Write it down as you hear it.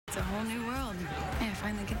whole new world. Yeah, I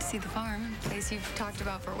finally get to see the farm, a place you've talked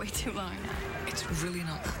about for way too long now. It's really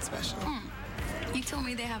not that special. You told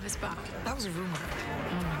me they have a spa. That was a rumor.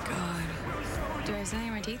 Oh my god. Do I have something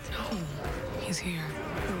in my teeth? No, he's here.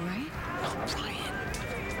 Who, right? Oh, Ryan.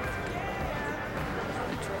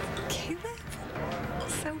 Caleb?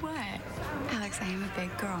 So what? Alex, I am a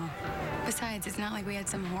big girl. Besides, it's not like we had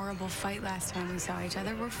some horrible fight last time we saw each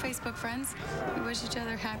other. We're Facebook friends. We wish each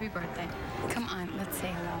other happy birthday. Come on, let's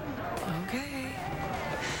say hello. Okay.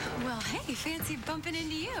 Well, hey, fancy bumping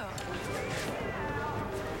into you.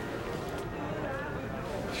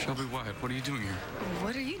 Shelby, Wyatt, what are you doing here?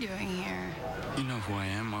 What are you doing here? You know who I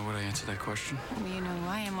am. Why would I answer that question? Well, you know who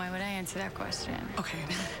I am. Why would I answer that question? Okay.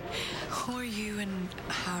 Who are you and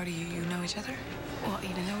how do you know each other? Well,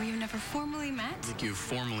 even though we've never formally met. I think you've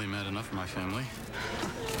formally met enough of my family.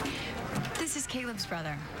 This is Caleb's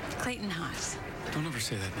brother, Clayton Haas. Don't ever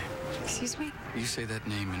say that name. Excuse me? You say that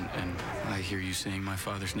name, and I hear you saying my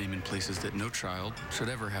father's name in places that no child should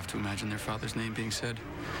ever have to imagine their father's name being said.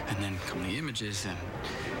 And then come the images, and...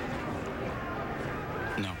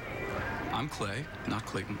 No. I'm Clay, not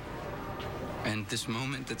Clayton. And this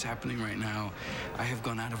moment that's happening right now, I have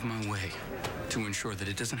gone out of my way to ensure that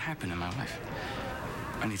it doesn't happen in my life.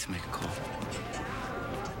 I need to make a call.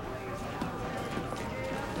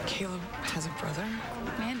 Caleb has a brother?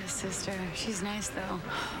 And a sister. She's nice, though.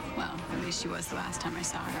 Well, at least she was the last time I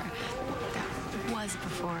saw her. That was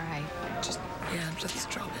before I Just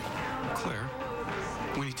drop it. Claire,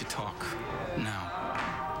 we need to talk now.